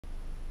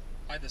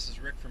Hi, this is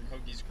Rick from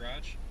Hoagie's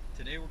Garage.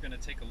 Today we're going to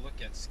take a look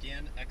at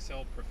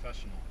ScanXL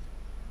Professional.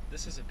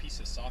 This is a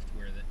piece of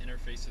software that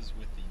interfaces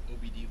with the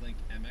OBD Link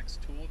MX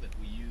tool that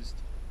we used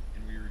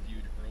and we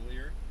reviewed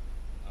earlier.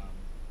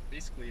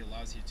 Basically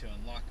allows you to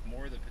unlock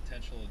more of the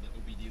potential of the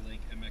OBD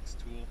Link MX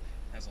tool.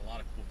 It has a lot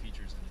of cool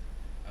features in it.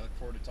 I look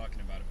forward to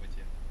talking about it with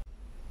you.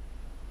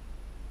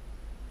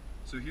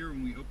 So here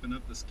when we open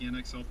up the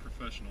ScanXL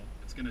Professional,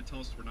 it's going to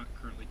tell us we're not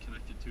currently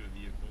connected to a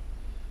vehicle.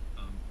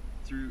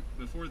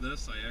 Before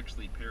this, I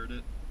actually paired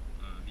it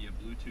via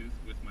Bluetooth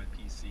with my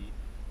PC.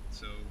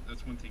 So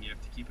that's one thing you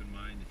have to keep in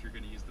mind. If you're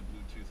going to use the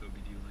Bluetooth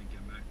OBD Link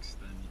MX,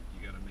 then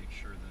you got to make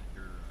sure that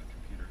your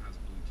computer has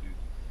Bluetooth.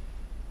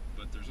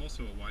 But there's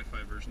also a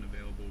Wi-Fi version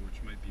available, which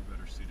might be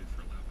better suited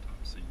for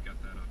laptops, so you've got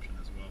that option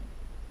as well.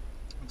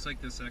 Looks like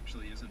this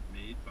actually isn't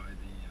made by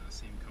the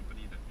same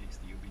company that makes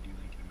the OBD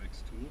Link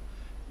MX tool,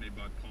 made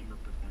by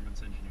Palmer Performance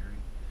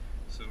Engineering.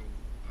 So,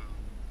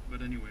 but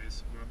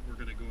anyways, we're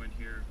going to go in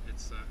here.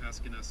 It's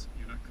asking us,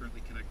 you're not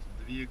currently connected to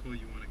the vehicle,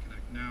 you want to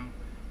connect now.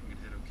 I'm going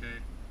to hit OK.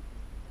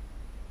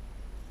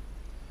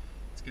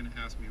 It's going to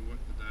ask me what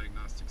the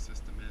diagnostic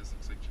system is.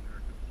 Looks like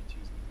generic OBD2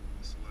 is what we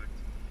want to select.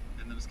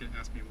 And then it's going to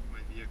ask me what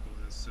my vehicle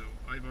is. So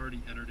I've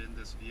already entered in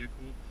this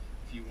vehicle.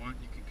 If you want,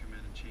 you can come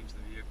in and change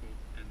the vehicle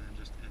and then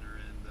just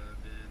enter in the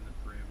VIN, the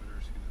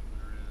parameters, who the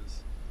owner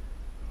is,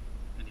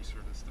 any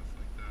sort of stuff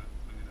like that.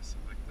 I'm going to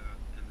select that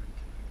and then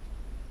connect.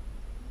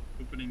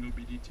 Opening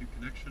OBD2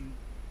 connection.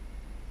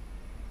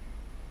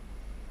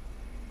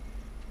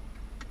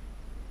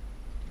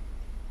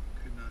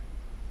 Could not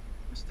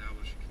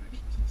establish a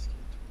connection to the scan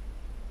tool.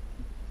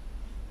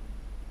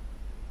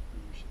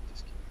 Maybe we should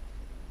disconnect.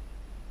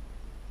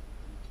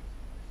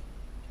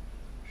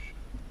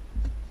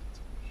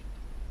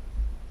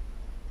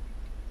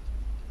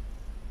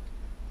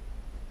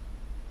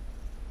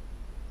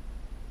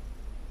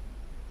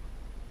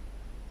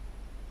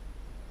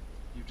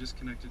 You've just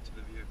connected to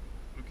the vehicle.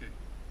 Okay.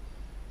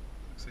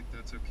 Looks like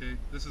that's okay.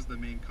 This is the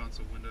main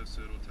console window,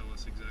 so it'll tell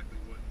us exactly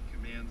what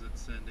commands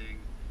it's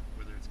sending,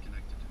 whether it's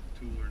connected to the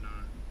tool or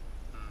not.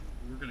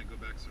 We're going to go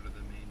back sort of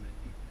the main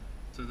menu.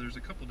 So there's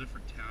a couple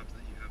different tabs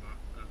that you have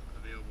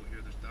available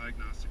here. There's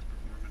Diagnostics,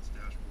 Performance,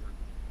 Dashboard,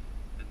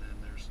 and then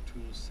there's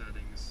Tools,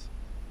 Settings,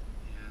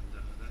 and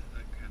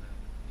that kind of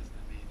is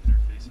the main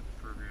interface of the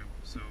program.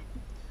 So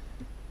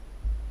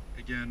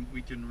again,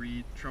 we can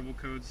read trouble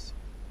codes.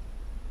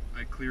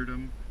 I cleared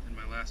them in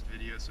my last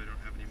video, so I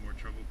don't have any more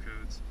trouble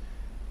codes.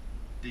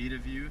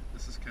 Dataview,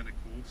 this is kind of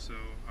cool, so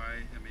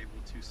I am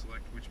able to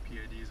select which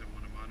PIDs I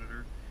want to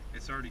monitor.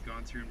 It's already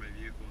gone through in my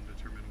vehicle and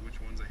determined which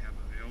ones I have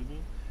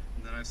available,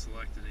 and then I've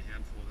selected a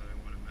handful that I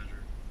want to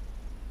measure.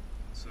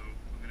 So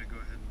I'm going to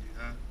go ahead and do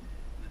that,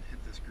 and then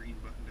hit this green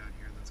button down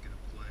here that's going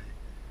to play.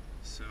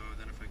 So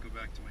then if I go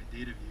back to my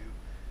data view,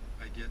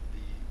 I get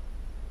the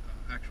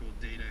actual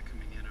data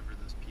coming in over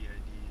those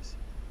PIDs.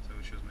 So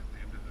it shows my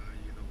lambda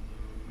value, the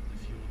load,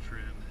 the fuel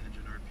trim, the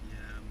engine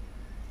RPM,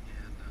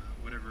 and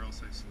whatever else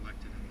I've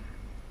selected in there.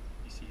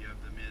 You see you have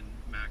the min,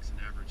 max,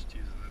 and average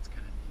too, so that's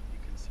kind of neat.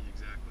 You can see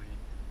exactly,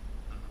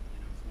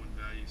 if one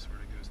value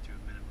sort of goes to a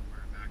minimum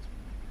or a maximum,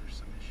 maybe there's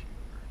some issue,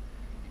 or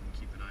you can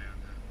keep an eye on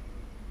that.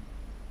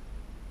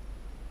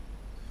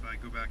 If I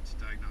go back to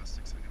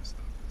diagnostics, I'm going to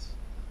stop this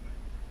that way.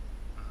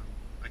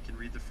 I can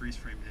read the freeze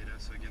frame data.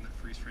 So again, that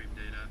freeze frame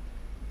data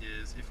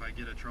is if I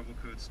get a trouble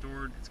code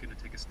stored, it's going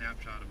to take a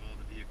snapshot of all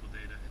the vehicle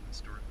data and then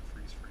store it in the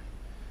freeze frame.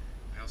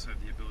 I also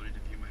have the ability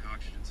to view my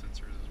oxygen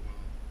sensors as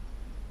well.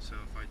 So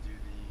if I do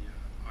the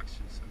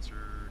oxygen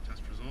sensor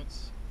test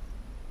results,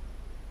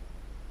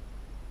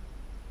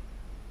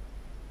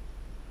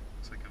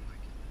 looks like I'm not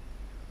getting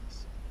anything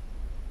else.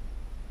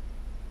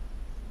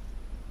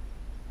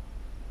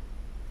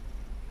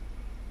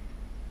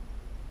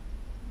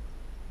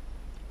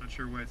 Not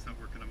sure why it's not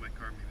working on my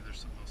car. Maybe there's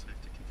something else I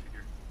have to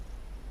configure.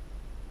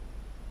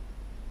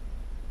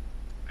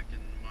 I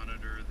can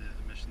monitor the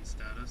emission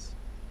status.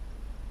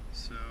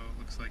 So it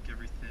looks like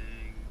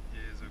everything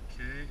is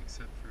okay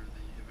except for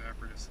the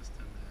evaporative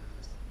system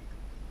is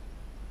incomplete.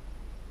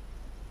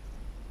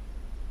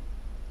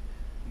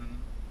 And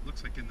then it looks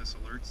like in this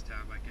alerts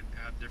tab I can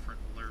add different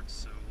alerts.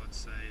 So let's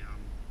say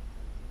I'm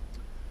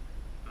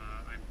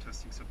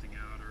testing something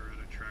out or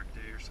at a track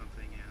day or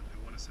something, and I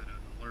want to set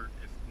an alert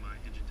if my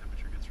engine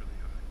temperature gets really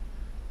high,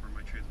 or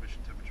my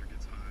transmission temperature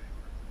gets high,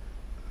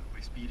 or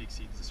my speed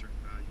exceeds a certain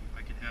value.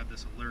 I can add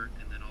this alert,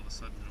 and then all of a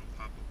sudden it'll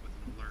pop up with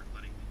an alert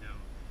letting me know,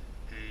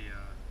 hey,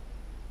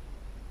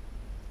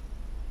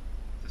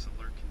 this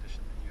alert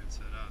condition that you had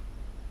set up,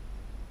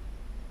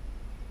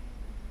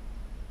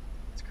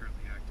 it's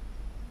currently active.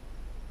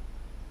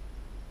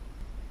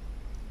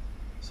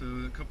 So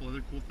a couple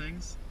other cool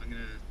things, I'm going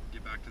to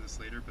get back to this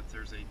later, but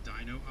there's a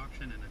dyno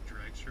option and a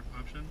drag strip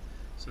option.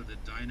 So the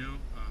dyno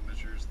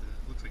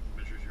looks like it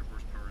measures your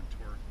horsepower and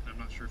torque, and I'm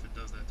not sure if it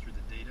does that through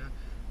the data.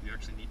 You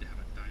actually need to have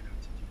a dyno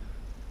to do that.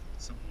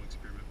 It's something we'll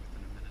experiment with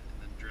in a minute. And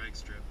then drag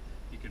strip,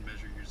 you can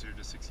measure your 0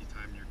 to 60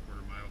 time and your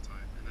quarter mile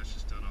time, and that's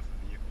just done off of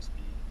vehicle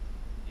speed.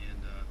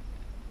 And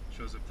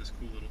shows up this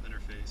cool little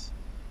interface,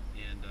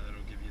 and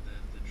it'll give you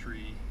the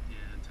tree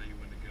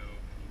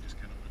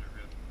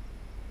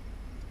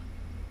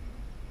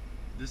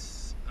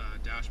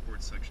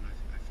dashboard section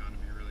I found to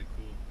be really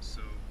cool.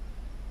 So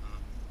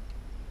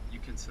you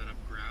can set up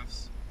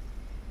graphs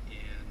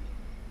and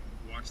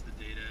watch the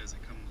data as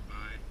it comes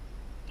by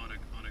on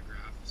a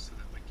graph, so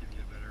that might give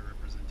you a better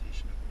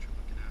representation of what you're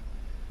looking at.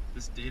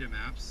 This data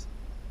maps,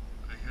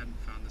 I hadn't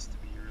found this to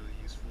be really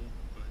useful,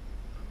 but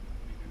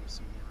maybe with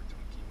some more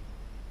tweaking,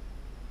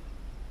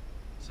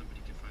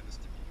 somebody can find this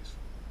to be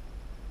useful.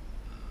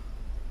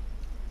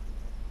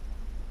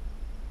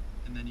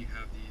 And then you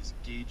have these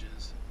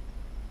gauges,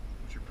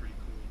 which are pretty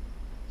cool.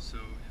 So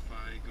if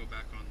I go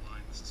back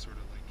online, this is sort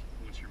of like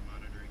once you're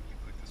monitoring, you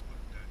click this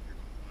button down here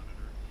called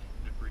Monitor,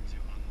 and it brings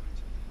you online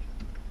to the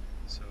data.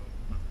 So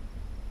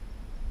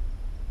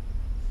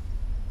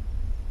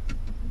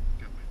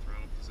got my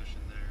throttle position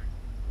there.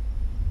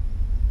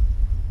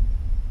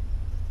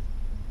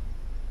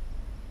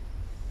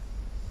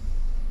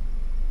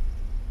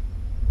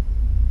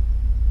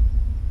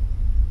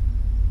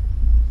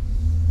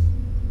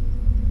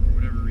 For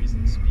whatever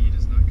reason, speed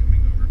is not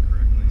coming over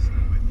correctly, so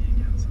that might be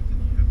again something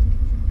you have to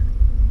configure.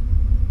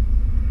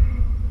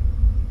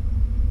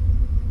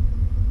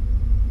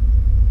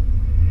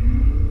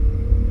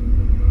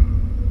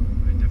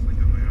 I definitely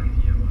have my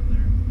RPM on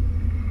there.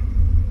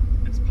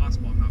 It's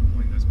possible I'm not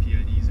pulling those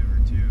PIDs over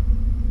too.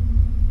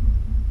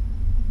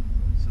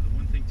 So the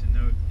one thing to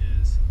note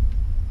is,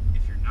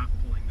 if you're not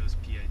pulling those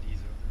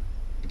PIDs over,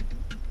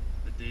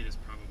 the data is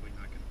probably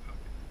not going to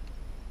populate.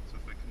 So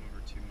if I come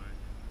over to my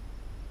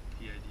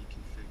PID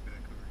config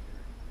back over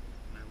here,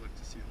 and I look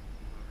to see if I'm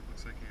pulling over, it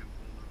looks like I am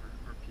pulling over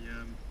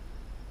RPM.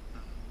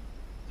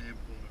 I am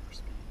pulling over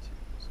speed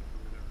too. So for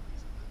whatever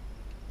reason,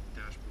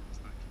 the dashboard is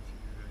not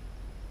configured right.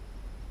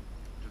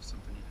 Just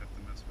something you'd have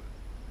to mess with.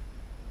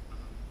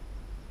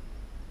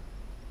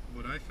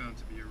 What I found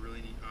to be a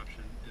really neat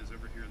option is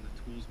over here in the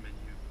Tools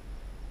menu,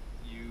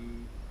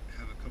 you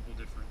have a couple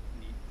different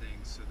neat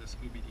things. So this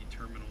OBD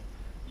terminal,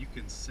 you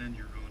can send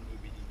your own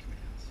OBD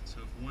commands.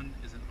 So if one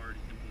isn't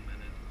already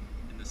implemented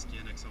in the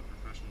ScanXL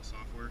professional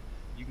software,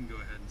 you can go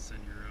ahead and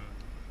send your own.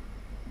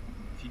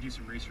 If you do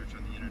some research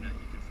on the internet,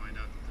 you can find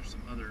out that there's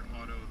some other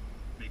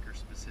automaker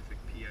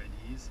specific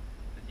PIDs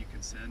that you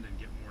can send and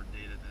get more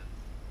data than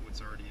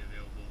what's already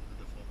available in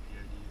the default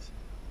PIDs.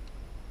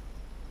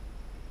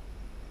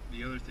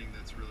 The other thing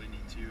that's really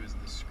neat too is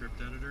the script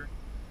editor.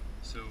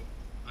 So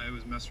I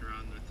was messing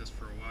around with this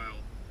for a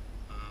while,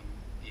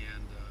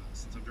 and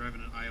since I'm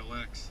driving an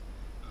ILX,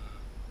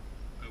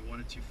 I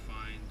wanted to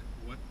find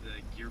what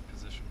the gear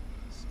position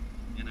was,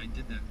 and I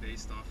did that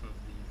based off of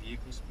the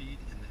vehicle speed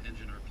and the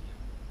engine RPM.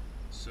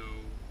 So,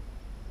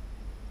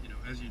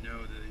 as you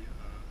know,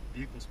 the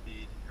vehicle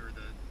speed, or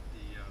the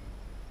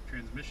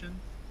transmission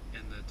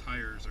and the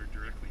tires are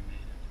directly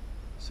mated.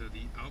 So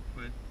the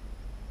output,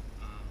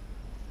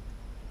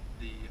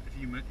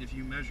 if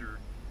you measure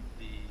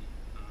the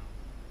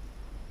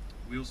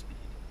wheel speed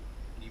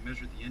and you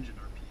measure the engine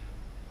RPM,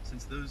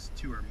 since those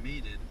two are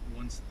mated,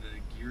 once the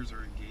gears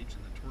are engaged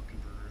and the torque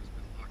converter has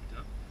been locked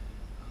up,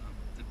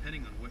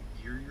 depending on what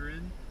gear you're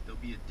in, there'll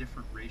be a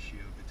different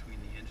ratio between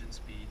the engine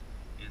speed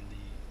and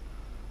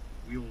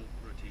the wheel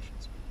rotation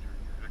speed, or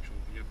your actual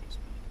vehicle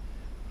speed.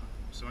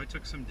 So I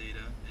took some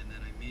data and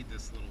then I made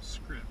this little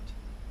script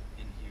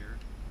in here,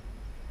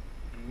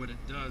 and what it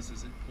does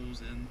is it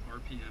pulls in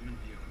RPM and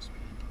vehicle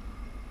speed,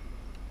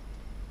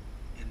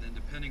 and then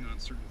depending on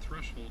certain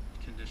threshold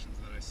conditions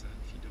that I set,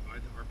 if you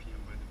divide the RPM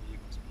by the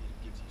vehicle speed, it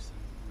gives you some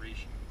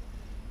ratio,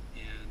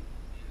 and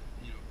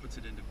it puts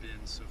it into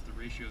bins. So if the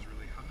ratio is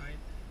really high,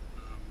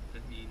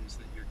 that means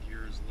that your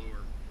gear is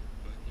lower,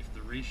 but if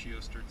the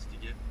ratio starts to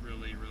get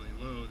really, really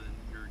low, then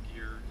your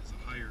gear is a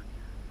higher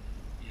gear.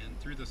 And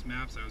through this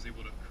maps, I was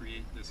able to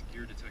create this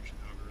gear detection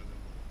algorithm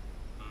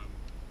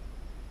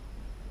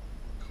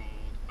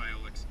called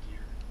ILX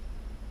gear.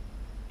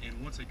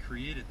 And once I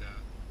created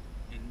that,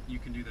 and you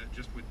can do that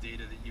just with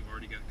data that you've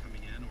already got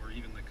coming in, or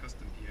even the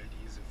custom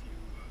PIDs if you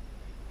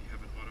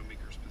have an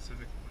automaker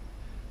specific one,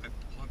 I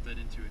plopped that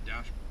into a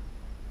dashboard.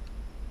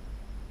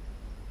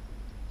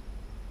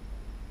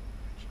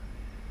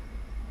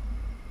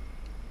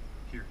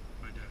 Here,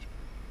 my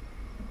dashboard.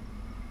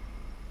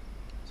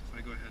 So if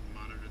I go ahead and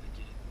monitor the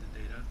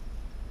data,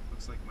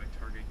 looks like my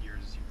target gear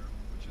is 0,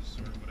 which is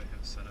sort of what I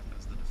have set up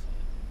as the default.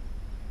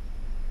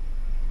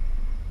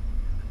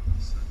 And then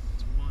offset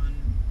is 1.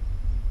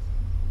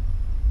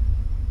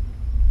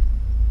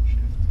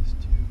 Shift is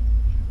 2.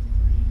 Shift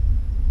 3.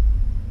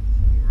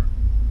 4.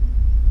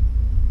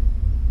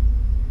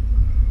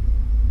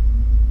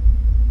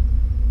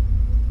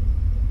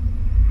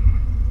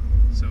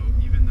 So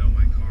even though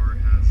my car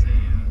has a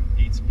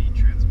 8-speed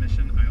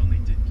transmission, I only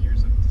did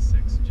gears up to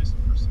 6 just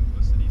for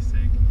simplicity's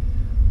sake,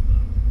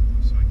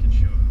 so I could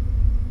show a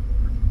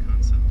proof of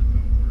concept of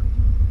how it worked.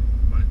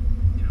 But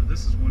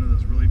this is one of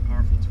those really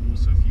powerful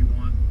tools. So if you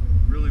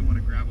really want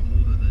to grab a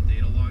hold of the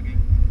data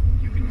logging,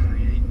 you can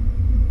create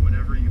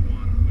whatever you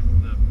want with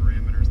the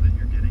parameters that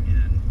you're getting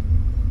in,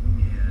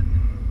 and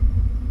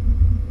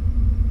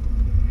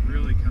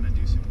really kind of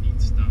do some neat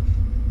stuff.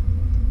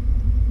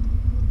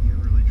 You're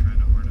really trying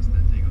to harness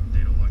that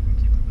data logging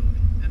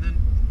capability. And then,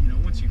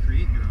 once you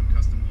create your own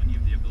custom one, you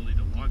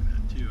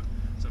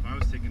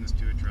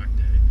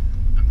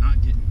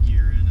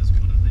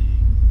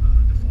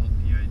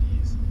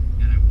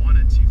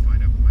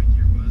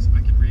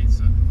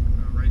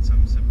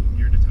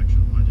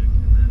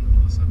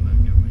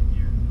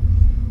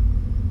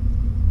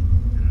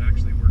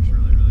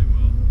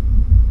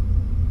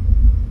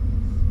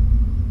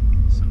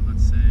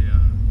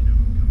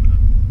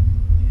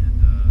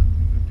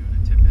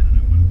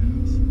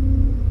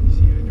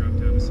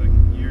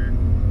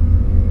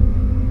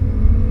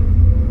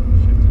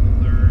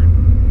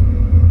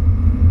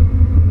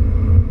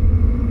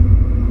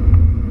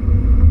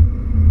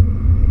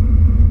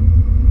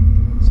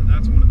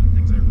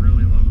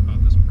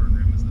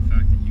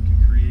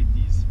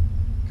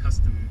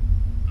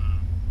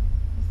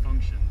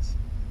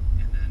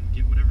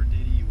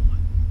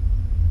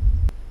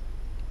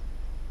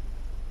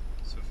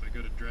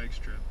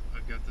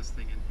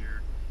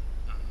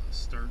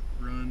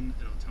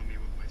run, it'll tell me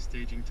what my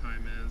staging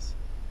time is,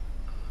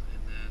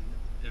 and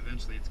then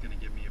eventually it's going to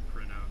give me a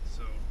printout.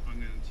 So I'm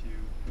going to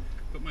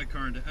put my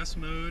car into S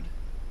mode,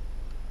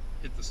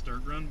 hit the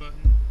start run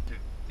button. Okay,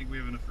 I think we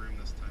have enough room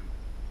this time.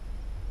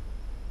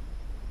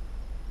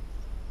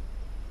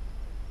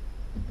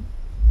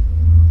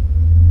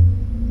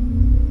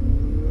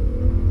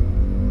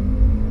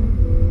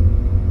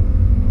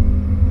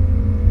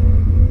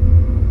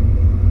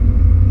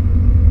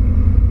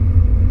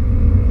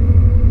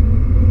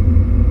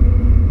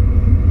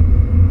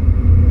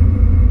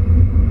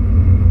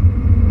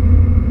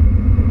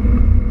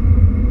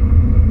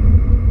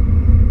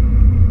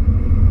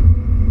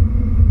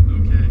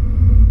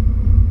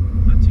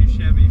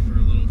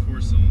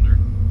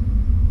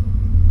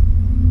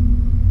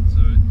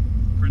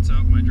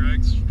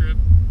 Strip,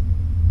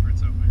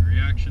 prints out my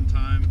reaction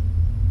time,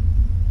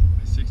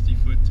 my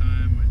 60-foot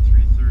time, my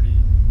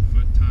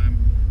 330-foot time.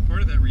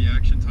 Part of that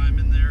reaction time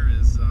in there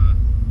is a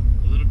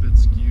little bit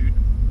skewed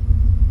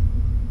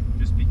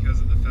just because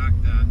of the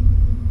fact that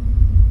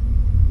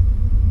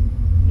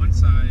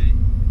once I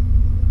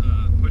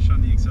push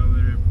on the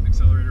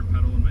accelerator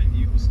pedal and my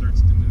vehicle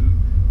starts to move,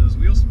 those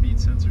wheel speed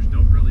sensors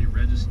don't really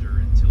register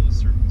until a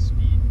certain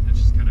speed. That's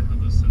just kind of how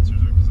those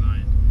sensors are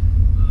designed.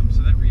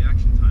 So that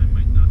reaction time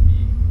might not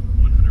be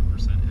 100%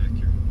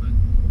 accurate, but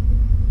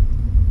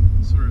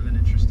sort of an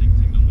interesting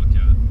thing to look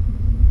at.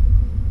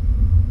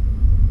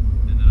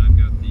 And then I've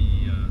got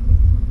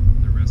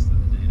the rest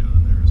of the data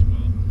on there as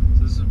well.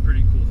 So this is a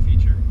pretty cool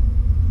feature.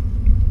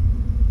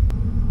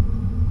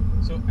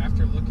 So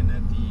after looking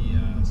at the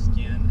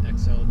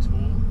ScanXL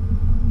tool,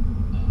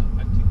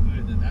 I've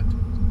concluded that that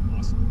tool is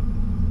awesome.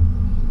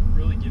 It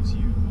really gives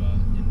you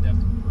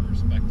in-depth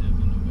perspective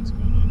into what's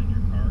going on in your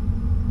car.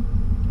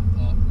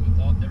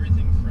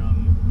 Everything from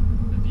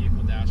the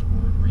vehicle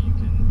dashboard, where you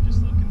can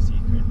just look and see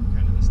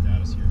kind of the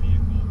status of your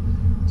vehicle,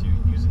 to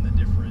using the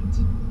different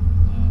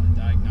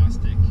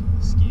diagnostic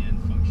scan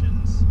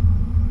functions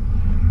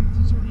to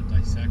sort of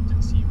dissect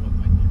and see what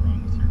might be wrong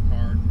with your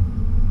car.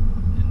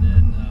 And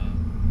then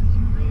you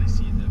can really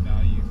see the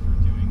value for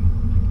doing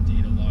like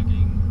data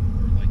logging,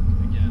 or like,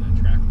 again, a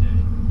track day,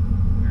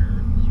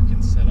 where you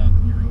can set up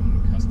your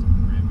own custom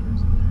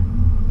parameters in there.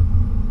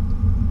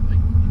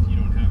 Like if you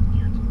don't have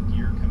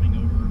gear coming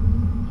over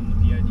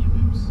OBD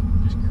loops,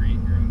 just create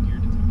your own gear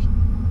detection.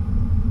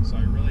 So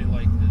I really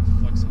like the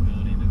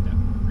flexibility that that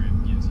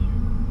program gives you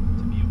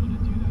to be able to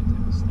do that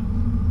type of stuff.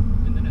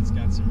 And then it's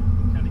got some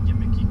kind of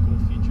gimmicky cool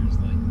features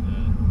like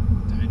the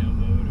dyno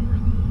mode or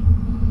the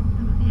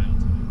quarter mile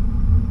time,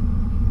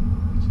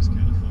 which is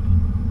kind of funny.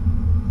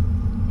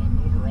 But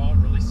overall,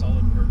 really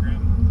solid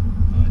program.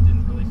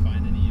 Didn't really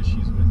find any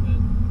issues with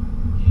it.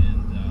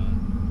 And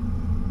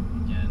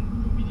again,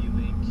 OBD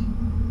Link,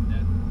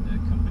 that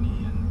company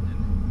and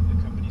the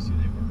companies who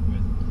they work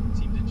with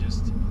seem to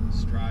just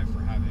strive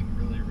for having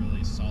really,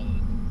 really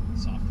solid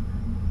software.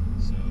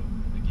 So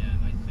again,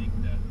 I think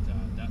that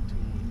that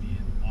tool would be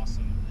an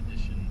awesome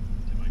addition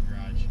to my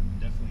garage. I'm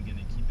definitely going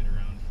to keep it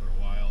around for a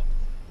while,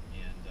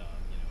 and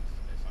you know,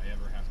 if I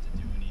ever have to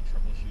do any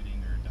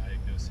troubleshooting or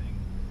diagnosing,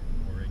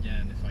 or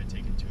again, if I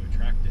take it to a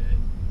track day,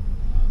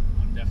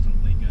 I'm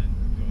definitely going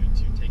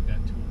to take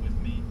that tool with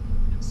me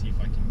and see if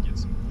I can get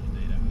some cool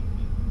data out of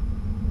it.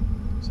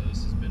 So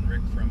this has been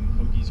Rick from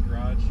Hoagie's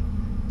Garage.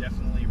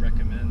 Definitely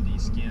recommend the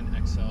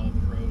ScanXL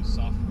Pro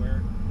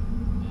software.